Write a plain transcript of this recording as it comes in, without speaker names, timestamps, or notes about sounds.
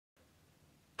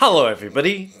Hello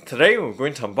everybody, today we're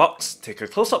going to unbox, take a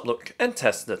close-up look and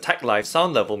test the Tacklife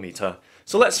Sound Level Meter.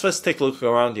 So let's first take a look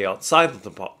around the outside of the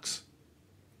box.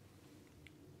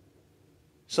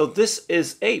 So this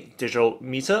is a digital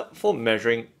meter for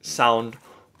measuring sound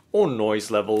or noise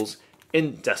levels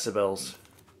in decibels.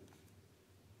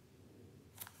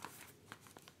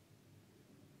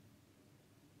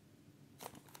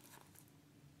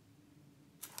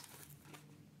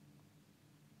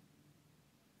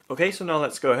 Okay, so now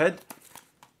let's go ahead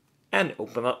and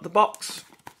open up the box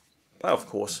by, of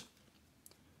course,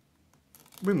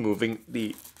 removing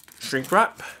the shrink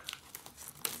wrap.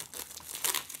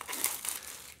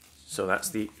 So that's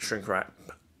the shrink wrap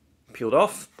peeled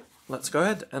off. Let's go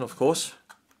ahead and, of course,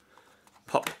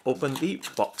 pop open the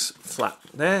box flap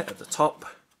there at the top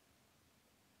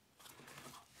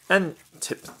and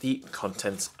tip the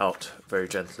contents out very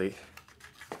gently.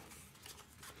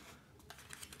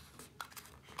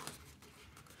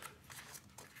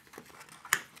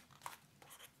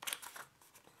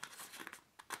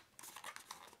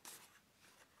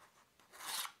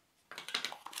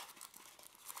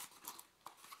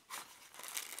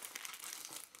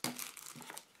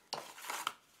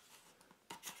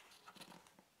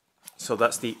 So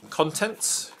that's the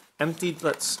contents emptied.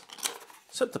 Let's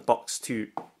set the box to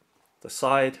the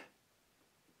side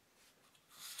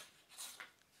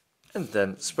and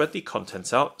then spread the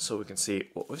contents out so we can see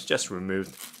what was just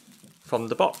removed from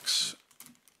the box.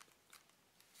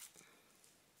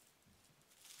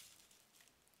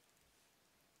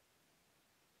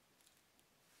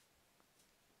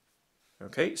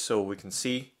 Okay, so we can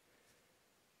see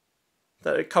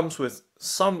that it comes with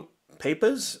some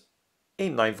papers, a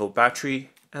 9-volt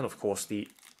battery, and of course the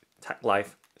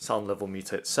Tacklife Sound Level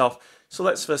Meter itself. So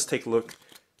let's first take a look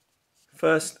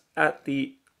first at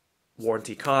the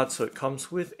warranty card. So it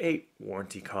comes with a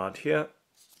warranty card here.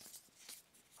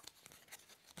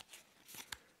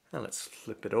 And let's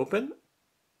flip it open.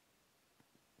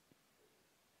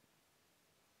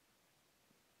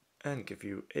 And give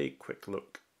you a quick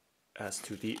look as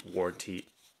to the warranty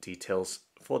details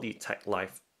for the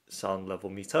Tacklife Sound Level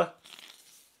Meter.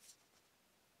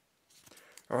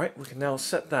 Alright, we can now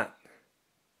set that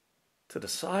to the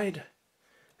side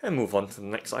and move on to the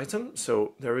next item.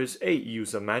 So there is a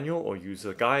user manual or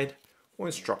user guide or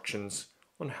instructions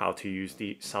on how to use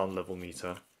the sound level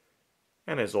meter.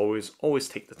 And as always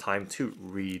take the time to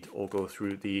read or go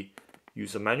through the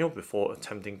user manual before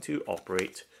attempting to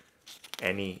operate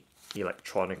any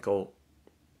electronic or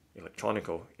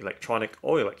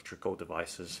electrical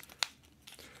devices.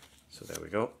 So there we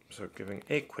go. So giving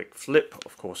a quick flip.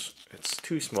 Of course, it's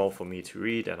too small for me to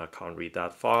read and I can't read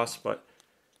that fast, but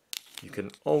you can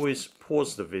always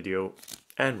pause the video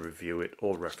and review it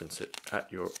or reference it at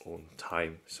your own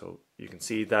time. So you can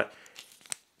see that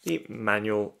the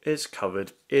manual is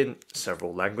covered in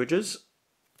several languages.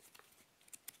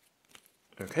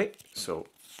 Okay, so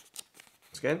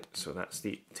once again, so that's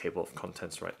the table of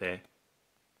contents right there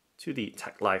to the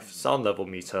Tacklife Sound Level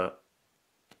Meter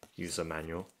user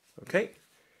manual. Okay,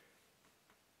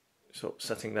 so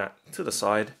setting that to the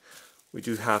side, we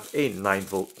do have a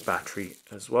 9-volt battery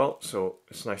as well. So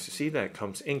it's nice to see that it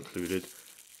comes included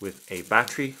with a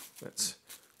battery. Let's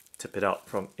tip it out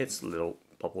from its little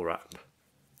bubble wrap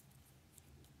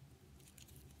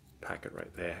packet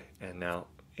right there. And now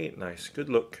a nice good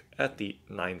look at the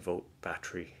 9-volt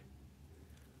battery.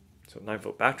 So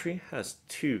 9-volt battery has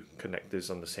two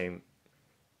connectors on the same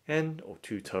end, or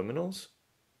two terminals.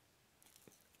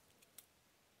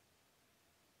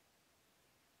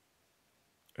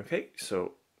 Okay,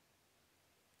 so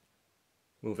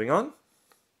moving on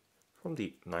from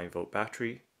the 9-volt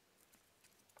battery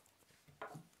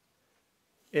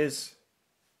is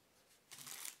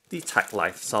the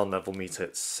Tacklife Sound Level Meter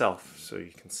itself. So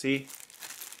you can see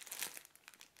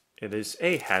it is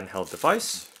a handheld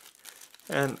device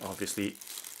and obviously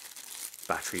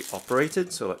battery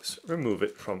operated. So let's remove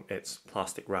it from its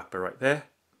plastic wrapper right there.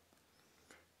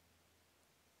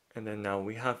 And then now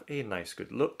we have a nice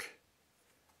good look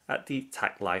at the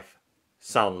Tacklife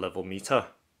Sound Level Meter.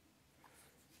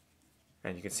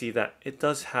 And you can see that it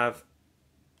does have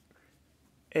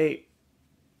a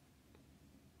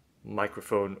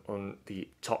microphone on the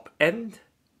top end.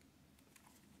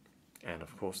 And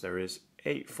of course there is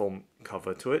a foam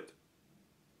cover to it.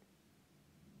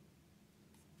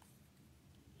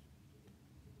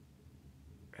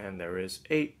 And there is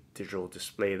a digital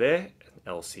display there, an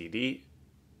LCD.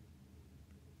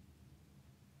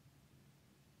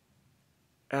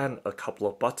 And a couple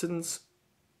of buttons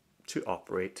to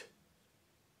operate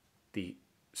the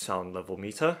sound level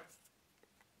meter.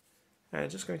 And I'm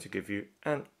just going to give you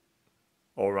an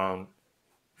all-round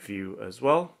view as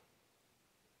well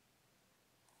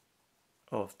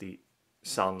of the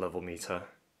sound level meter.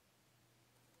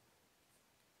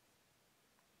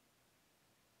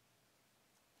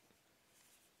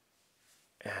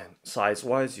 And size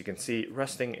wise, you can see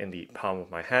resting in the palm of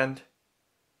my hand.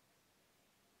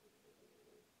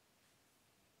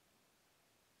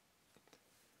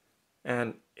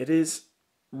 And it is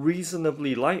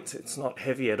reasonably light, it's not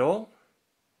heavy at all.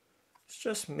 It's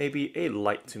just maybe a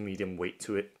light to medium weight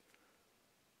to it.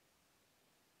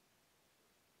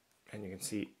 And you can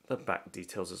see the back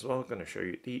details as well. I'm going to show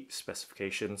you the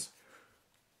specifications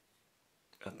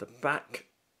at the back,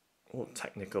 or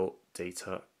technical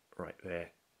data right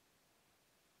there.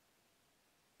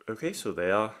 Okay, so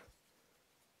there are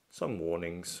some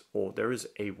warnings, or there is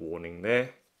a warning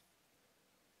there,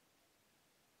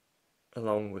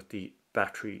 along with the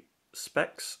battery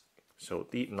specs. So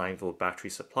the 9V battery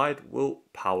supplied will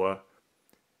power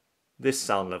this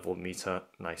sound level meter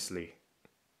nicely.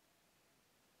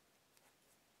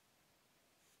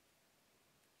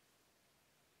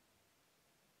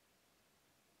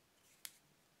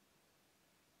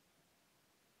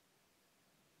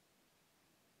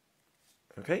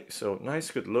 Okay, so nice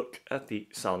good look at the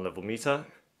sound level meter,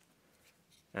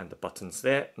 and the buttons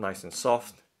there, nice and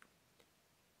soft.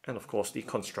 And of course the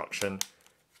construction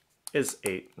is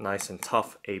a nice and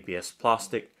tough ABS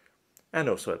plastic, and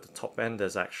also at the top end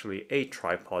there's actually a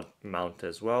tripod mount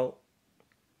as well.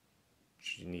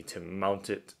 You need to mount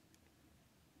it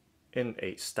in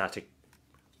a static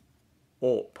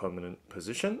or permanent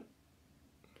position.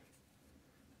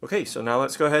 Okay, so now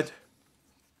let's go ahead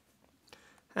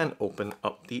and open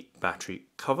up the battery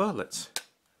cover. Let's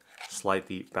slide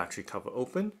the battery cover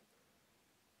open,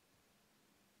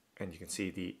 and you can see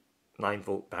the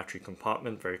 9V battery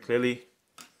compartment very clearly.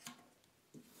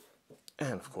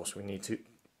 And of course we need to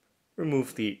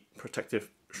remove the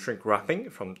protective shrink wrapping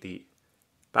from the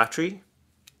battery,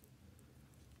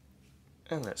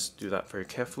 and let's do that very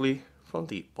carefully from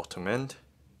the bottom end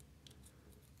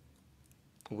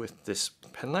with this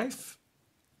penknife.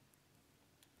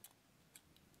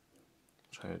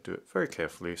 Trying to do it very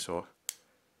carefully so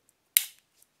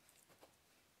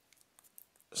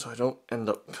I don't end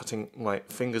up cutting my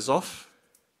fingers off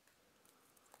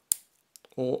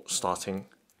or start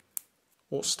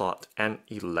an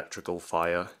electrical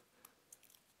fire.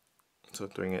 So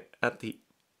doing it at the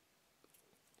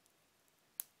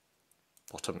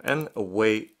bottom end,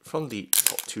 away from the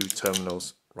top two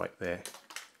terminals right there.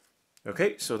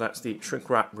 Okay, so that's the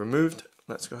shrink wrap removed.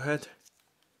 Let's go ahead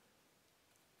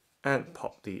and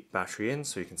pop the battery in,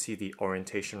 so you can see the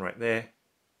orientation right there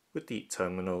with the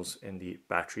terminals in the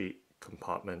battery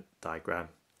compartment diagram.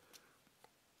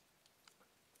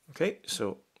 Okay,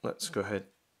 so let's go ahead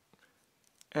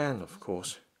and of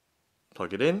course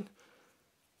plug it in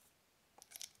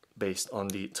based on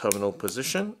the terminal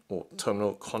position or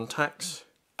terminal contacts,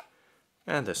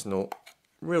 and there's no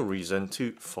real reason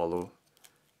to follow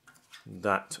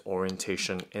that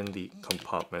orientation in the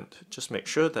compartment. Just make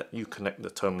sure that you connect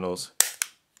the terminals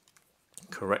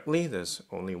correctly. There's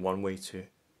only one way to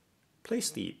place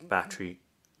the battery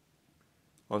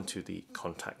onto the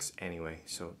contacts anyway,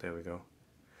 so there we go.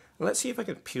 And let's see if I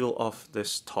can peel off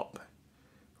this top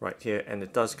right here, and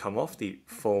it does come off, the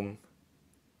foam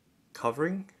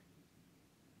covering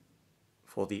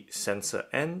for the sensor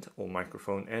end or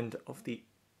microphone end of the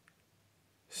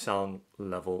sound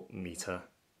level meter.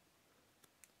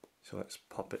 So let's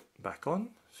pop it back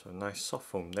on. So nice soft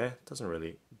foam there, doesn't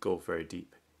really go very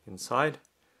deep inside.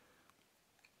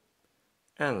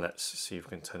 And let's see if we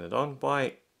can turn it on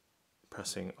by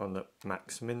pressing on the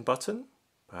max min button.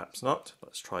 Perhaps not.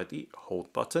 Let's try the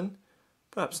hold button.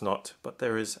 Perhaps not, but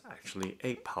there is actually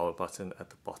a power button at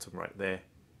the bottom right there.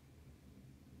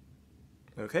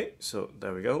 Okay, so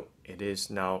there we go. It is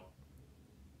now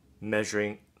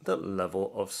measuring the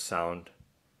level of sound.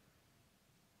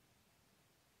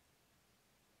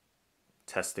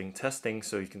 Testing, testing.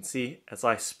 So you can see as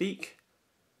I speak,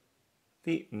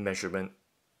 the measurement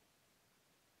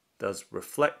does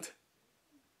reflect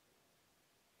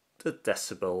the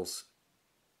decibels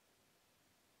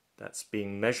that's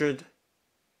being measured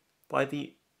by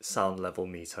the sound level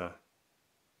meter.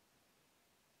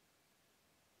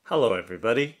 Hello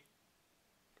everybody.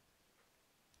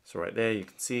 So right there you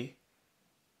can see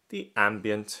the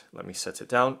ambient. Let me set it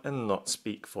down and not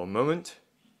speak for a moment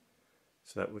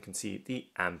so that we can see the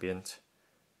ambient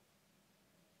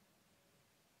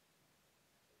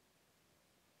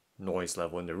noise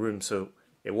level in the room. So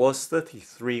it was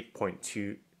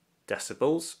 33.2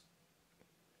 decibels.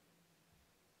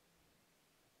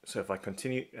 So if I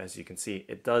continue, as you can see,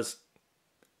 it does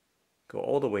go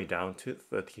all the way down to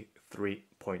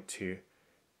 33.2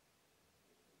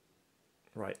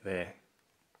 right there.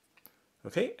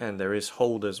 Okay, and there is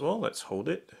hold as well. Let's hold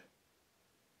it.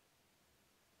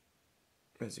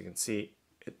 As you can see,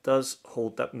 it does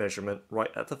hold that measurement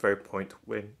right at the very point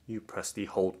when you press the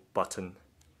hold button.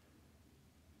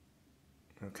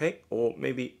 Okay, or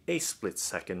maybe a split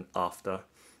second after.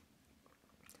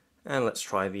 And let's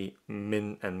try the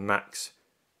min and max.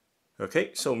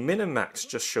 Okay, so min and max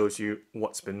just shows you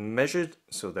what's been measured.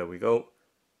 So there we go.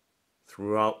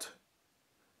 Throughout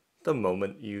the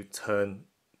moment you turn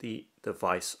the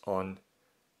device on.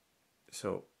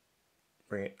 So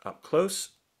bring it up close.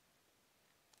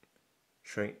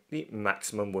 Showing the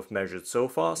maximum we've measured so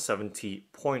far,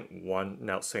 70.1,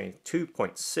 now saying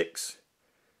 2.6.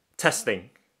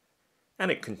 Testing. And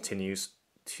it continues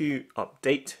to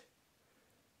update,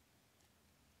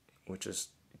 which is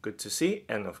good to see.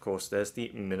 And of course, there's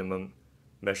the minimum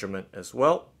measurement as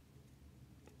well.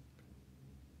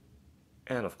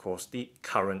 And of course, the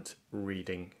current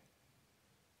reading.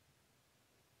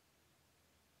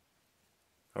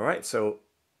 All right, so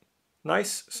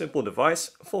nice, simple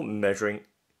device for measuring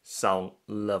sound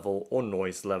level or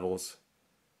noise levels.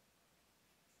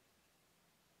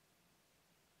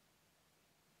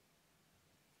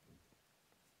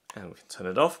 And we can turn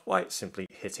it off by simply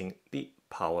hitting the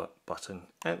power button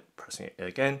and pressing it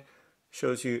again.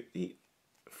 Shows you the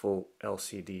full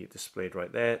LCD displayed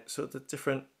right there. So the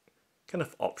different kind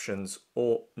of options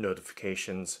or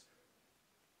notifications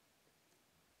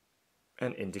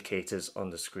and indicators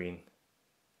on the screen.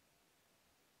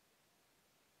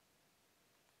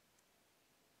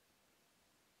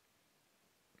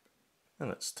 And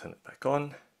let's turn it back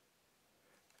on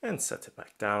and set it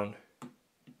back down.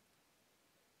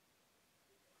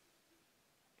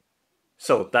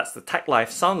 So that's the Tacklife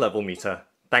Sound Level Meter.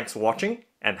 Thanks for watching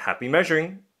and happy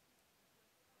measuring!